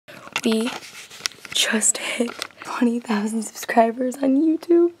We just hit 20,000 subscribers on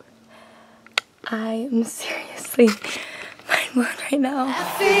YouTube. I am seriously mind blown right now. I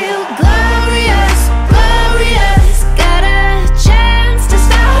feel glorious, glorious. Got a chance to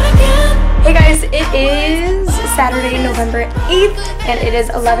start again. Hey guys, it is Saturday, November 8th, and it is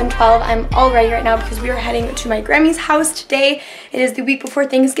 11:12. I'm all ready right now because we are heading to my Grammy's house today. It is the week before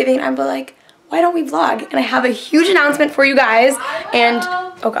Thanksgiving. I'm like, why don't we vlog? And I have a huge announcement for you guys. And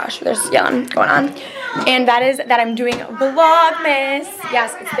oh gosh, there's yelling going on. And that is that I'm doing Vlogmas.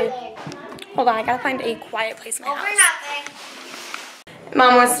 Yes, it's the. Hold on, I gotta find a quiet place in my house.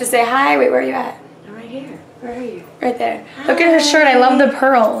 Mom wants to say hi. Wait, where are you at? I'm right here. Where are you? Right there. Look at her shirt. I love the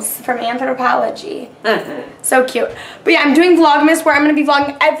pearls from Anthropology. So cute. But yeah, I'm doing Vlogmas where I'm going to be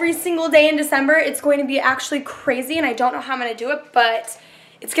vlogging every single day in December. It's going to be actually crazy, and I don't know how I'm going to do it, but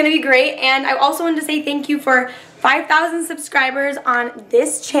it's going to be great. And I also wanted to say thank you for 5,000 subscribers on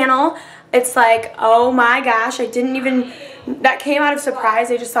this channel. It's like, oh my gosh, I didn't even, that came out of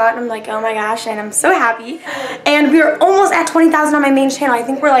surprise. I just saw it and I'm like, oh my gosh, and I'm so happy. And we are almost at 20,000 on my main channel. I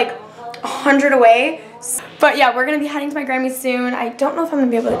think we're like 100 away. But yeah, we're going to be heading to my Grammys soon. I don't know if I'm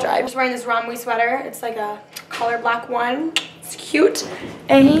going to be able to drive. I'm just wearing this Romwe sweater. It's like a color black one. It's cute.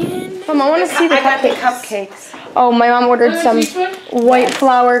 And Mom, I want to see the cupcakes. Oh, my mom ordered some white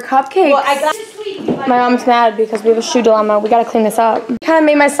flour cupcakes. Well, I got my mom's mad because we have a shoe dilemma. We gotta clean this up. Kind of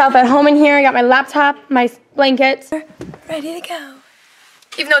made myself at home in here. I got my laptop, my blankets. Ready to go.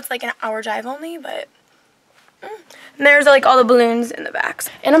 Even though it's like an hour drive only, but. And there's like all the balloons in the backs.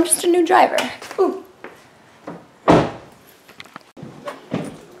 And I'm just a new driver. Ooh.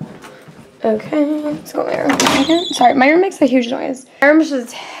 Okay, let's go in my room. Sorry, my room makes a huge noise. My room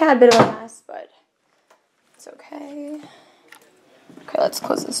just had a bit of a mess, but it's okay. Okay, let's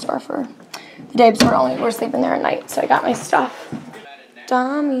close this door for the Dabes. We're sleeping there at night, so I got my stuff.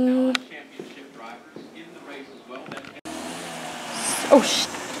 Dummy. Oh,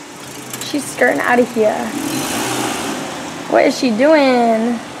 she's skirting out of here. What is she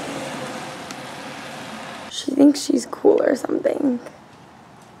doing? She thinks she's cool or something.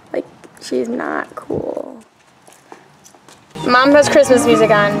 Like, she's not cool. Mom has Christmas music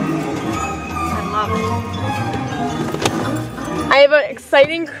on. I love it. I have an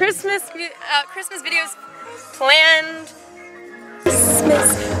exciting Christmas videos planned.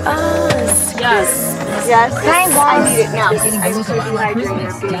 Christmas us. Yes. Yes. I need it now. I'm so dehydrated.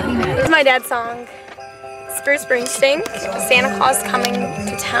 This is my dad's song. Bruce Springsteen. Santa Claus coming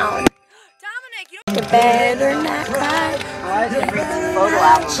to town. Dominic, you don't. You better not cry. I was going to bring some photo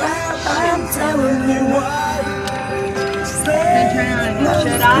albums. I'm telling you why. Then turn on.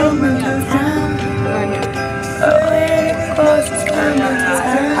 Should I? When it closes, coming to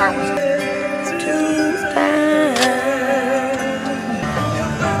town.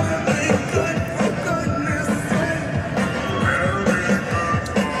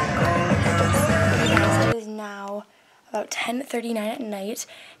 About 10:39 at night,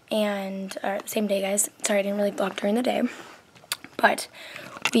 and same day, guys. Sorry, I didn't really vlog during the day, but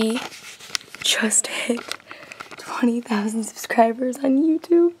we just hit 20,000 subscribers on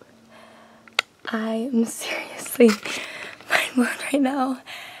YouTube. I am seriously mind blown right now,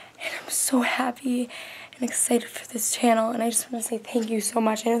 and I'm so happy and excited for this channel, and I just want to say thank you so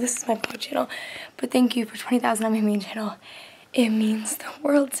much. I know this is my vlog channel, but thank you for 20,000 on my main channel. It means the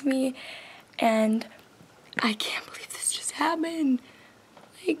world to me, and I can't believe this just happened.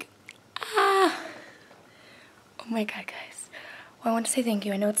 Like, oh my god, guys. Well, I want to say thank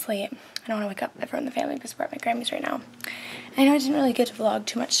you. I know it's late. I don't want to wake up everyone in the family because we're at my Grammys right now. I know I didn't really get to vlog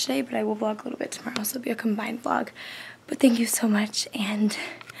too much today, but I will vlog a little bit tomorrow, so it'll be a combined vlog. But thank you so much, and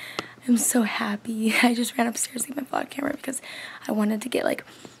I'm so happy. I just ran upstairs to get my vlog camera because I wanted to get, like,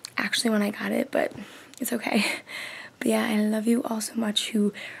 actually when I got it, but it's okay. But yeah, I love you all so much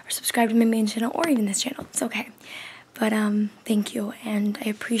who are subscribed to my main channel or even this channel. It's okay. But thank you, and I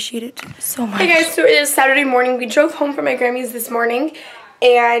appreciate it so much. Hey guys, so it is Saturday morning. We drove home from my Grammys this morning,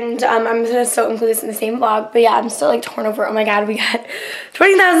 and I'm gonna still include this in the same vlog. But yeah, I'm still like torn over. Oh my god, we got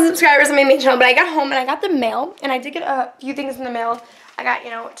 20,000 subscribers on my main channel. But I got home and I got the mail, and I did get a few things in the mail. I got, you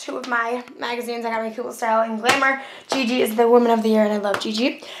know, 2 of my magazines. I got my People Style and Glamour. Gigi is the Woman of the Year, and I love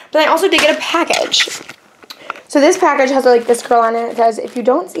Gigi. But I also did get a package. So this package has like this girl on it. It says, if you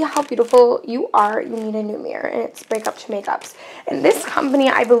don't see how beautiful you are, you need a new mirror. And it's Breakup to Makeups. And this company,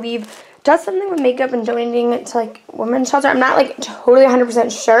 I believe, does something with makeup and donating it to like women's shelter. I'm not like totally 100%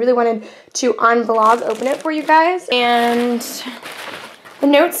 sure. I really wanted to on vlog open it for you guys. And the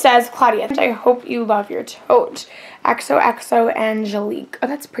note says, Claudia, I hope you love your tote. XOXO Angelique. Oh,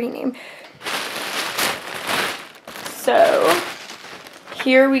 that's a pretty name. So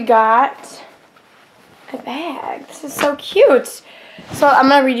here we got a bag. This is so cute. So I'm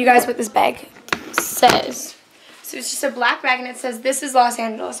gonna read you guys what this bag says. So it's just a black bag and it says, "This is Los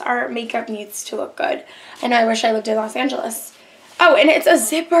Angeles. Our makeup needs to look good." I know, I wish I lived in Los Angeles. Oh, and it's a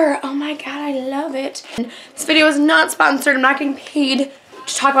zipper. Oh my god, I love it. And this video is not sponsored. I'm not getting paid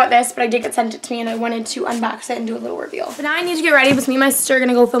to talk about this, but I did get sent it to me and I wanted to unbox it and do a little reveal. So now I need to get ready because me and my sister are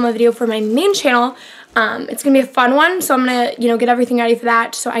gonna go film a video for my main channel. It's gonna be a fun one, so I'm gonna, you know, get everything ready for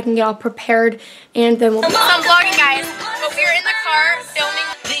that so I can get all prepared, and then we'll. So I'm vlogging, guys, but we're in the car filming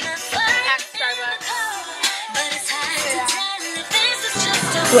at Starbucks.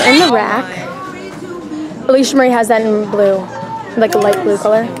 We're in the rack. Alicia Marie has that in blue, like a light blue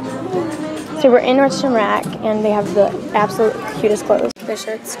color. So we're in Nordstrom Rack, and they have the absolute cutest clothes. This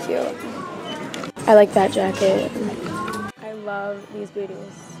shirt's cute. I like that jacket. I love these booties.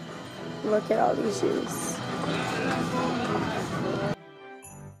 Look at all these shoes.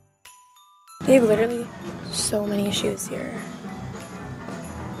 They have literally so many shoes here.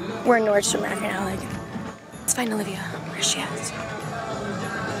 We're in Nordstrom Rack right now, like, let's find Olivia. Where's she at?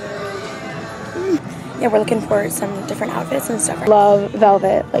 Yeah, we're looking for some different outfits and stuff. Love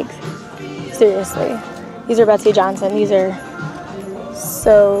velvet, like, seriously. These are Betsy Johnson. These are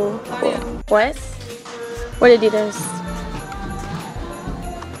so cool. What? What Adidas?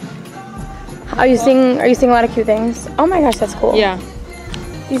 Are you seeing a lot of cute things? Oh my gosh, that's cool. Yeah.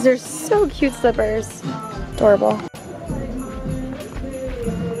 These are so cute slippers. Adorable.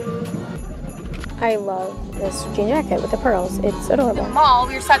 I love this jean jacket with the pearls. It's adorable. Mall,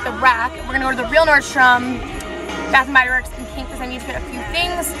 we were at the Rack. We're gonna go to the real Nordstrom, Bath & Body Works in pink because I need to get a few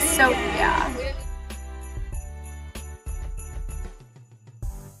things. So yeah.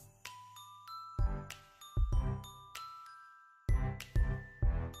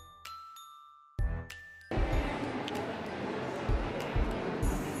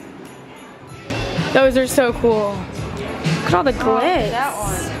 Those are so cool. Look at all the glitz. That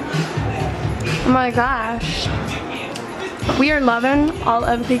one. Oh my gosh. We are loving all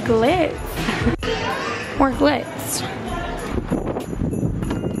of the glitz. More glitz.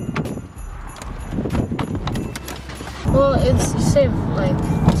 Well, it's safe, like,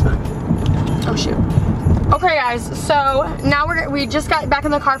 it's fine. Oh shoot. Okay guys, so now we just got back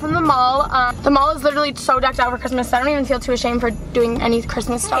in the car from the mall. The mall is literally so decked out for Christmas, so I don't even feel too ashamed for doing any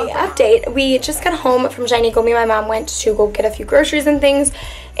Christmas stuff. Hey, update. We just got home from Shiny Go. Me and my mom went to go get a few groceries and things,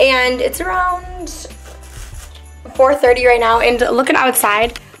 and it's around 4:30 right now, and looking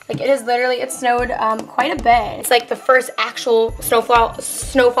outside, like it is literally, it snowed quite a bit. It's like the first actual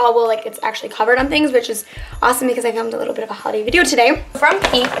snowfall where like it's actually covered on things, which is awesome because I filmed a little bit of a holiday video today. From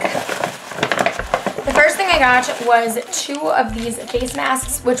Pink, the first thing I got was 2 of these face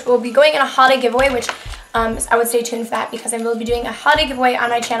masks, which will be going in a holiday giveaway, which I would stay tuned for that because I will be doing a holiday giveaway on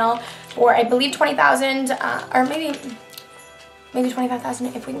my channel for, I believe, 20,000, or maybe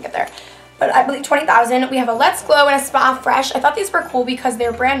 25,000 if we can get there. But I believe 20,000. We have a Let's Glow and a Spa Fresh. I thought these were cool because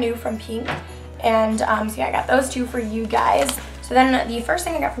they're brand new from Pink. And so yeah, I got those 2 for you guys. So then the first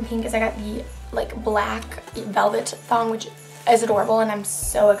thing I got from Pink is I got the like black velvet thong, which is adorable, and I'm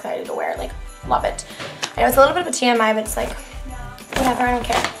so excited to wear it. Like, love it. I know it's a little bit of a TMI, but it's like, whatever, I don't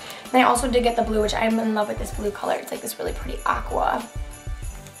care. And I also did get the blue, which I'm in love with this blue color. It's like this really pretty aqua.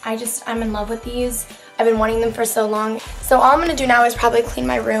 I'm in love with these. I've been wanting them for so long. So all I'm gonna do now is probably clean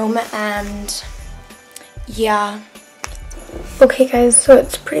my room, and yeah. Okay guys, so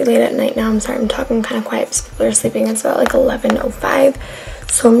it's pretty late at night now. I'm sorry I'm talking kind of quiet because people are sleeping. It's about like 11:05.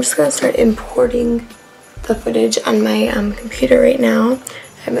 So I'm just gonna start importing the footage on my computer right now.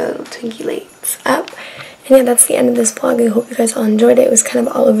 I have my little Twinkie lights up. And yeah, that's the end of this vlog. I hope you guys all enjoyed it. It was kind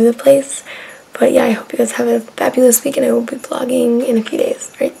of all over the place. But yeah, I hope you guys have a fabulous week, and I will be vlogging in a few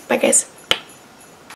days. Alright, bye guys.